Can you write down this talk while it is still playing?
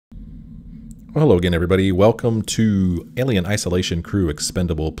Well, hello again, everybody. Welcome to Alien Isolation Crew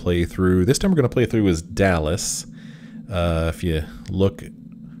Expendable playthrough. This time we're going to play through as Dallas. If you look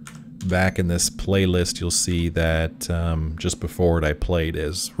back in this playlist, you'll see that just before it I played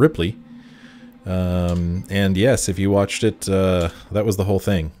as Ripley. And yes, if you watched it, that was the whole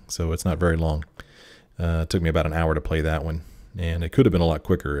thing, so it's not very long. It took me about an hour to play that one, and it could have been a lot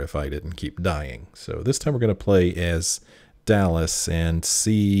quicker if I didn't keep dying. So this time we're going to play as Dallas and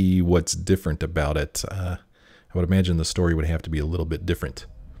see what's different about it. I would imagine the story would have to be a little bit different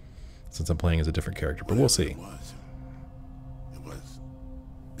since I'm playing as a different character, but we'll see. It was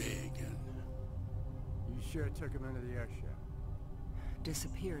big and... You sure took him into the air shaft?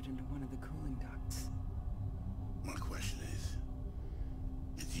 Disappeared into one of the cooling ducts. My question is,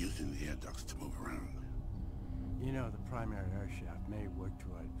 it's using the air ducts to move around. You know, the primary air shaft may work to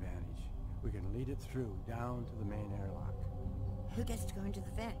our advantage. We can lead it through, down to the main airlock. Who gets to go into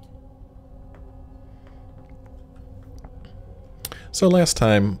the vent? So last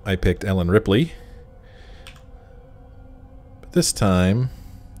time I picked Ellen Ripley, but this time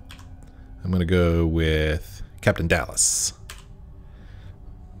I'm going to go with Captain Dallas.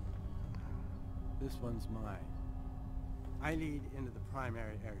 This one's mine. I lead into the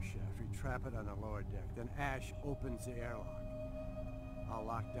primary air shaft. We trap it on the lower deck. Then Ash opens the airlock. I'll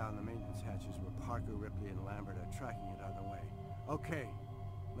lock down the maintenance hatches where Parker, Ripley, and Lambert are tracking it on the way. Okay,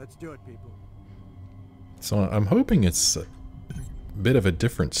 let's do it, people. So I'm hoping it's a bit of a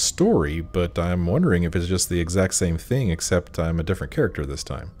different story, but I'm wondering if it's just the exact same thing, except I'm a different character this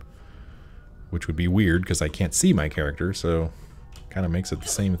time. Which would be weird, because I can't see my character, so kind of makes it the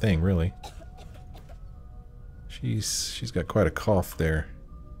same thing, really. She's got quite a cough there.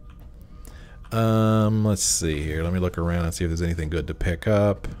 Let's see here. Let me look around and see if there's anything good to pick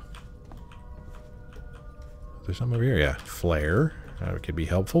up. Is there something over here? Yeah, flare. That could be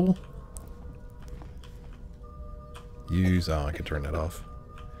helpful. Use... oh, I can turn that off.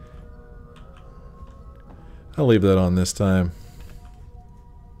 I'll leave that on this time.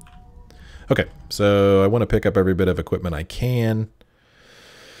 Okay, so I want to pick up every bit of equipment I can.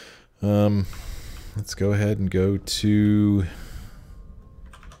 Let's go ahead and go to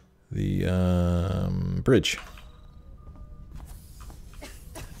the bridge.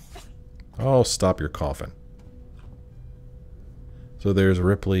 Oh, stop your coughing. So there's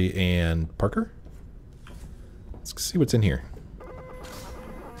Ripley and Parker. Let's see what's in here.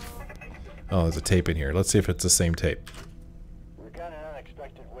 Oh, there's a tape in here. Let's see if it's the same tape. We got an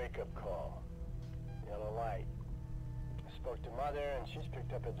unexpected wake-up call. Yellow light. I spoke to Mother, and she's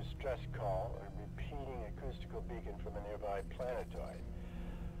picked up a distress call, a repeating acoustical beacon from a nearby planetoid.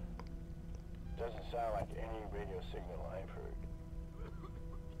 Doesn't sound like any radio signal I've heard.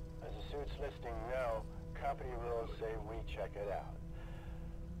 As the suit's listing no, company rules say we check it out.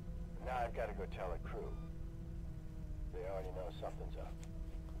 Now I've got to go tell the crew. They already know something's up.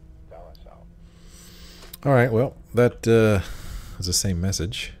 Tell us out. Alright, well, that is the same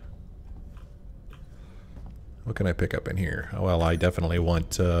message. What can I pick up in here? Oh, well, I definitely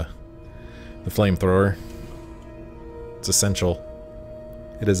want the flamethrower. It's essential.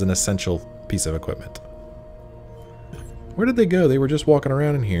 It is an essential piece of equipment. Where did they go? They were just walking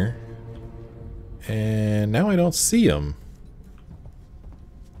around in here. And now I don't see them.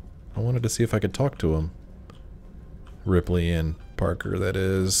 I wanted to see if I could talk to them. Ripley and Parker, that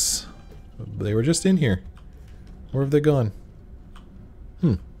is. They were just in here. Where have they gone?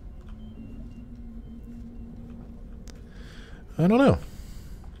 I don't know.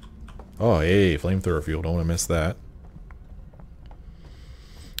 Oh, hey, flamethrower fuel. Don't want to miss that.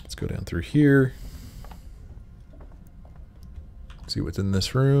 Let's go down through here. See what's in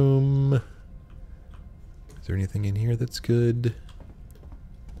this room. Is there anything in here that's good?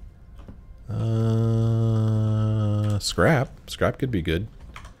 Scrap. Scrap could be good.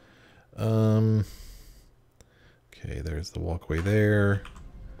 Okay, there's the walkway there.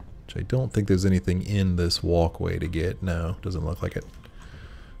 Which I don't think there's anything in this walkway to get. No, doesn't look like it.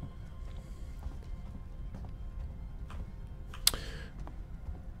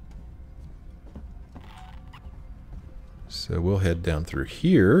 So we'll head down through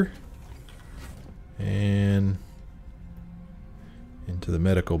here and into the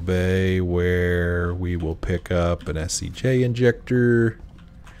medical bay where we will pick up an SCJ injector.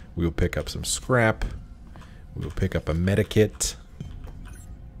 We will pick up some scrap. We will pick up a medikit.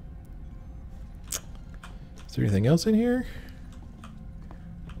 Is there anything else in here?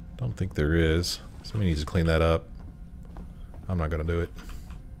 Don't think there is. Somebody needs to clean that up. I'm not going to do it.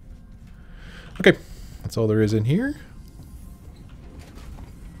 Okay, that's all there is in here.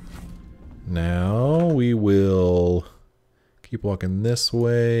 Now we will keep walking this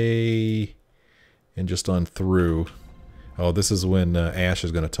way and just on through. Oh, this is when Ash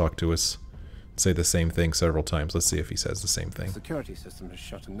is going to talk to us. Say the same thing several times. Let's see if he says the same thing. The security system has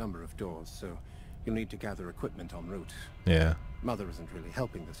shut a number of doors, so you'll need to gather equipment en route. Yeah. Mother isn't really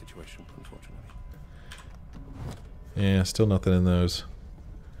helping the situation, unfortunately. Yeah, still nothing in those.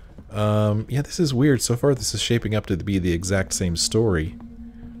 Yeah, this is weird. So far, this is shaping up to be the exact same story.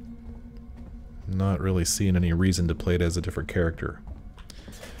 Not really seeing any reason to play it as a different character.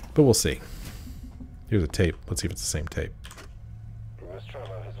 But we'll see. Here's a tape. Let's see if it's the same tape.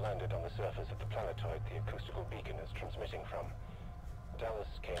 Nostromo has landed on the surface of the planetoid the acoustical beacon is transmitting from. Dallas,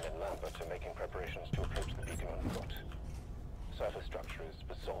 Kane, and Lambert are making preparations to approach the beacon on foot. Surface structure is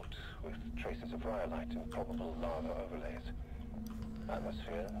basalt, with traces of rhyolite and probable lava overlays.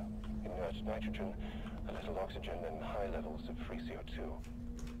 Atmosphere, inert nitrogen, a little oxygen, and high levels of free CO2.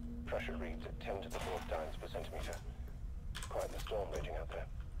 Pressure reads at 10 to the 4th dynes per centimeter. Quite the storm raging out there.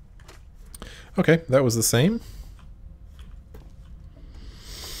 Okay, that was the same.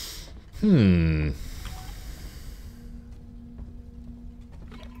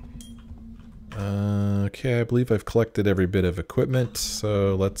 Okay, I believe I've collected every bit of equipment,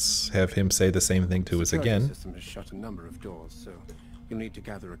 so let's have him say the same thing to us again. The system has shut a number of doors, so you'll need to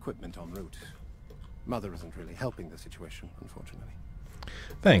gather equipment en route. Mother isn't really helping the situation, unfortunately.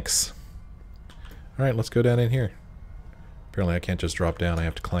 Thanks. Alright, let's go down in here. Apparently I can't just drop down, I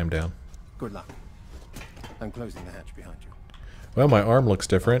have to climb down. Good luck. I'm closing the hatch behind you. Well, my arm looks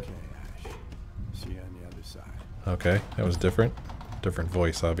different. Okay, Ash. See you on the other side. Okay, that was different. Different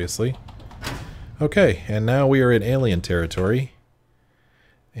voice, obviously. Okay, and now we are in alien territory.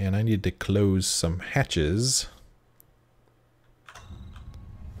 And I need to close some hatches.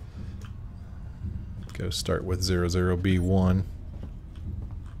 Go start with 00B1.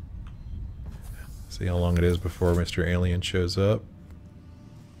 See how long it is before Mr. Alien shows up.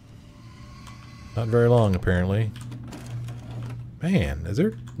 Not very long, apparently. Man, is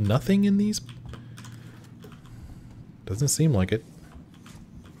there nothing in these? Doesn't seem like it.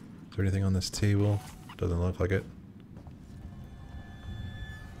 Is there anything on this table? Doesn't look like it.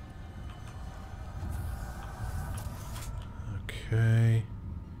 Okay.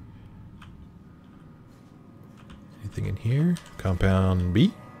 Anything in here? Compound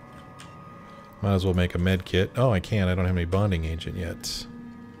B? Might as well make a med kit. Oh, I can't. I don't have any bonding agent yet.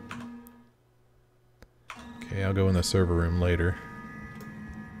 Okay, I'll go in the server room later.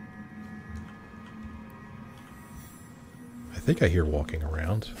 I think I hear walking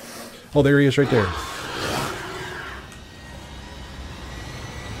around. Oh, there he is right there.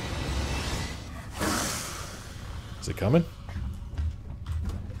 Is he coming?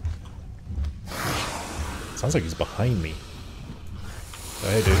 Sounds like he's behind me. Oh,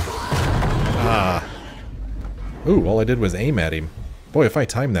 hey, dude. Ah. Ooh, all I did was aim at him. Boy, if I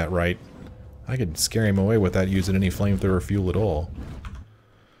timed that right, I could scare him away without using any flamethrower fuel at all.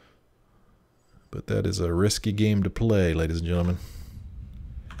 But that is a risky game to play, ladies and gentlemen.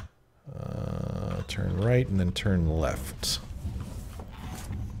 Turn right and then turn left.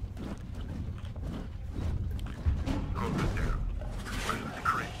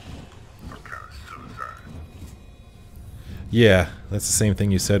 Yeah, that's the same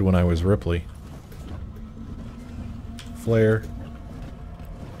thing you said when I was Ripley. Flare.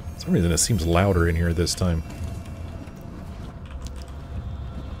 For some reason it seems louder in here this time.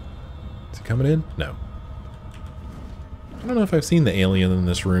 Is he coming in? No. I don't know if I've seen the alien in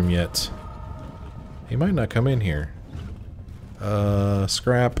this room yet. He might not come in here.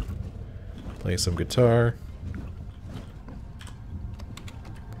 Scrap. Play some guitar.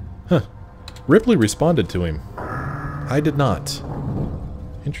 Huh. Ripley responded to him. I did not.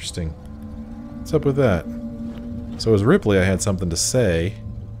 Interesting. What's up with that? So as Ripley I had something to say,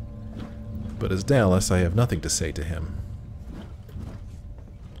 but as Dallas I have nothing to say to him.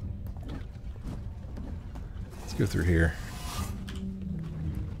 Let's go through here.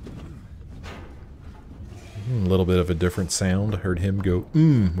 A little bit of a different sound. I heard him go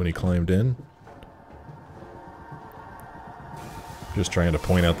when he climbed in. Just trying to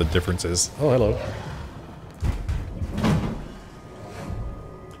point out the differences. Oh, hello.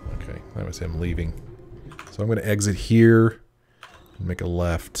 Okay, that was him leaving. So I'm going to exit here and make a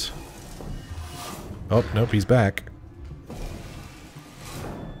left. Oh, nope, he's back.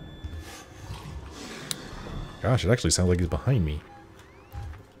 Gosh, it actually sounds like he's behind me.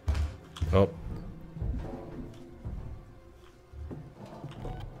 Oh.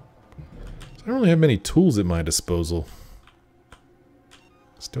 So I don't really have many tools at my disposal.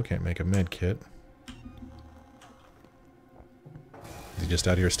 Still can't make a med kit. Is he just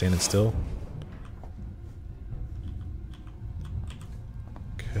out here standing still?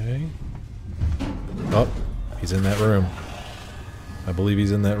 Okay. Oh, he's in that room. I believe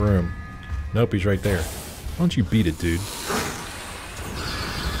he's in that room. Nope, he's right there. Why don't you beat it, dude?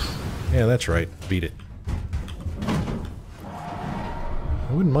 Yeah, that's right. Beat it.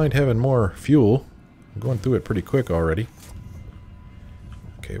 I wouldn't mind having more fuel. I'm going through it pretty quick already.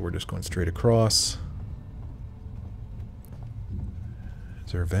 Okay, we're just going straight across.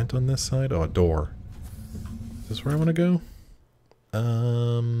 Is there a vent on this side? Oh, a door. Is this where I want to go?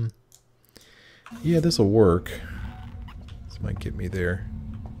 Yeah, this will work. This might get me there.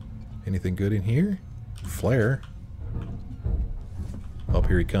 Anything good in here? Flare. Oh,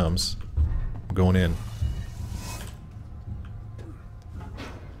 here he comes. I'm going in.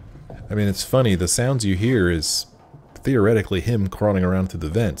 I mean, it's funny. The sounds you hear is theoretically him crawling around through the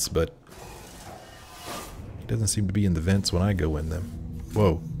vents, but he doesn't seem to be in the vents when I go in them.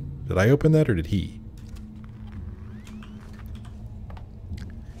 Whoa. Did I open that or did he?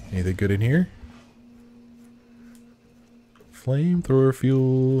 Anything good in here? Flamethrower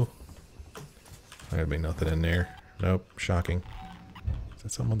fuel. There'd be nothing in there. Nope. Shocking. Is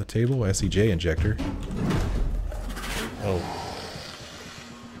that something on the table? SEJ injector. Oh.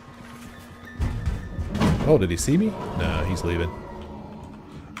 Oh, did he see me? No, he's leaving.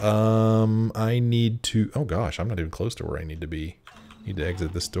 I need to... Oh gosh, I'm not even close to where I need to be. Need to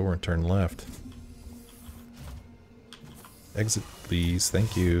exit this door and turn left. Exit, please.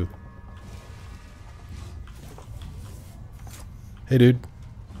 Thank you. Hey, dude.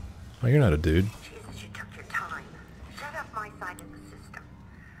 Oh, you're not a dude. Jesus, you took your time. Set up my side of the system.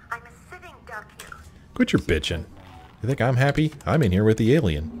 I'm a sitting duck here. Quit your bitching. You think I'm happy? I'm in here with the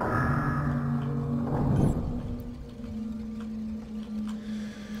alien.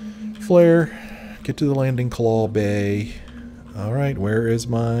 Flare. Get to the landing claw bay. Alright, where is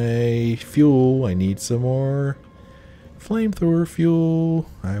my fuel? I need some more flamethrower fuel.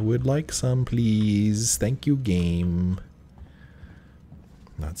 I would like some, please. Thank you, game.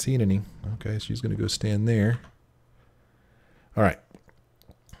 Not seeing any. Okay, she's going to go stand there. Alright.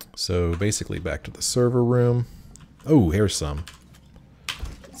 So, basically back to the server room. Oh, here's some.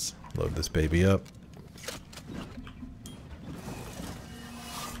 Let's load this baby up.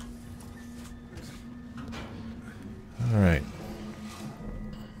 Alright.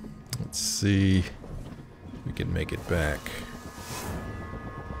 Let's see if we can make it back.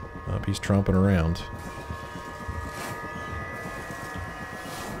 Oh, he's tromping around.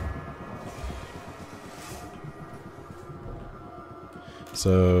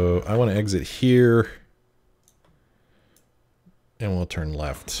 So, I want to exit here. And we'll turn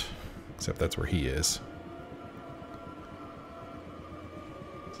left. Except that's where he is.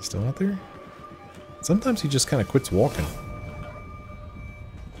 Is he still out there? Sometimes he just kind of quits walking.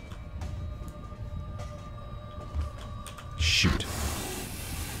 Shoot.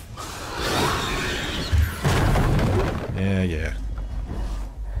 Yeah.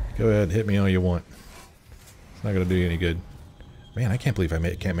 Go ahead, hit me all you want. It's not going to do you any good. Man, I can't believe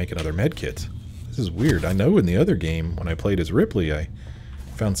I can't make another med kit. This is weird. I know in the other game, when I played as Ripley, I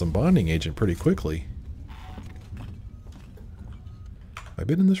found some bonding agent pretty quickly. Have I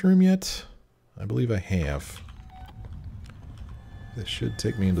been in this room yet? I believe I have. This should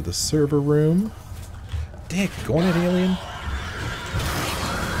take me into the server room. Dick, going at alien.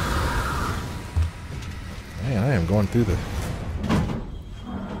 Man, I am going through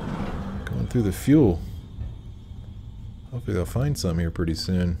the fuel. Hopefully they'll find some here pretty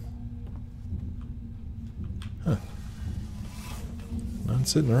soon. Huh. None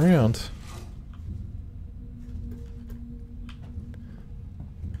sitting around.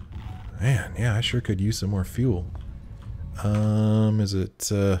 Man, yeah, I sure could use some more fuel. Is it,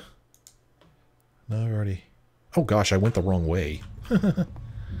 no, I already... Oh gosh, I went the wrong way.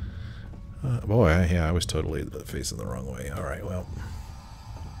 Boy, yeah, I was totally facing the wrong way. Alright, well.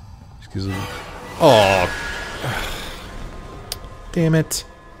 Excuse me. Oh! Damn it.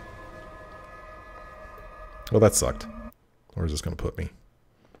 Well, that sucked. Where's this going to put me?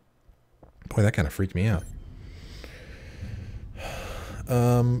 Boy, that kind of freaked me out.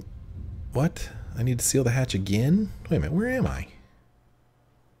 What? I need to seal the hatch again? Wait a minute, where am I?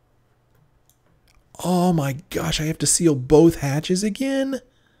 Oh my gosh, I have to seal both hatches again?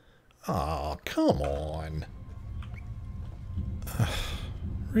 Oh, come on.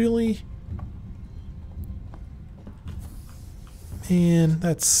 Really? Man,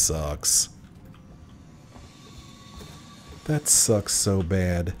 that sucks. That sucks so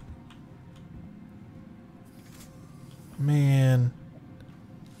bad. Man.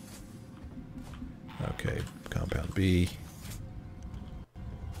 Okay, compound B.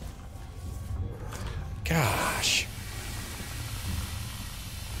 Gosh.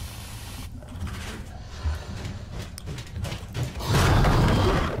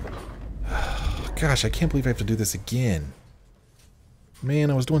 Gosh, I can't believe I have to do this again. Man,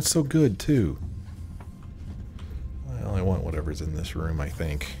 I was doing so good, too. Well, I want whatever's in this room, I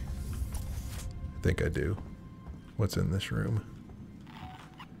think. I think I do. What's in this room?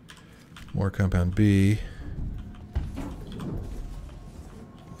 More Compound B.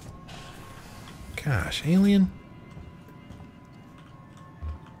 Gosh, alien?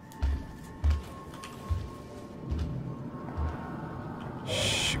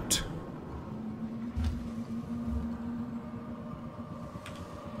 Shoot.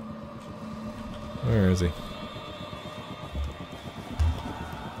 Where is he?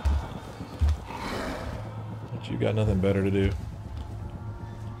 But you got nothing better to do.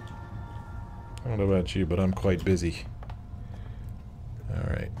 I don't know about you, but I'm quite busy.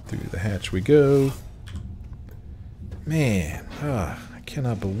 Alright, through the hatch we go. Man, I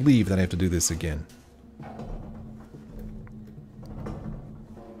cannot believe that I have to do this again.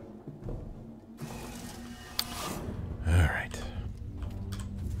 Alright.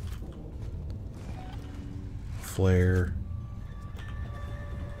 Flare.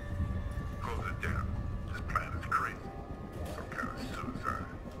 Close it down. This plan is crazy. Some kind of suicide.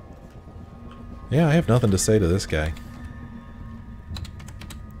 Yeah, I have nothing to say to this guy.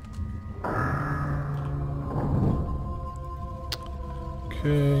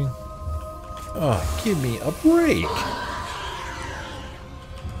 Okay. Oh, give me a break.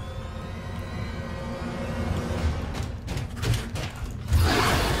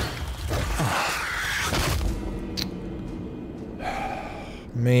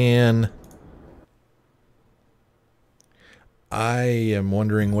 Man. I am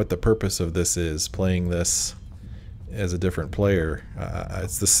wondering what the purpose of this is, playing this as a different player.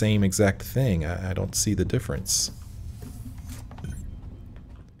 It's the same exact thing. I don't see the difference.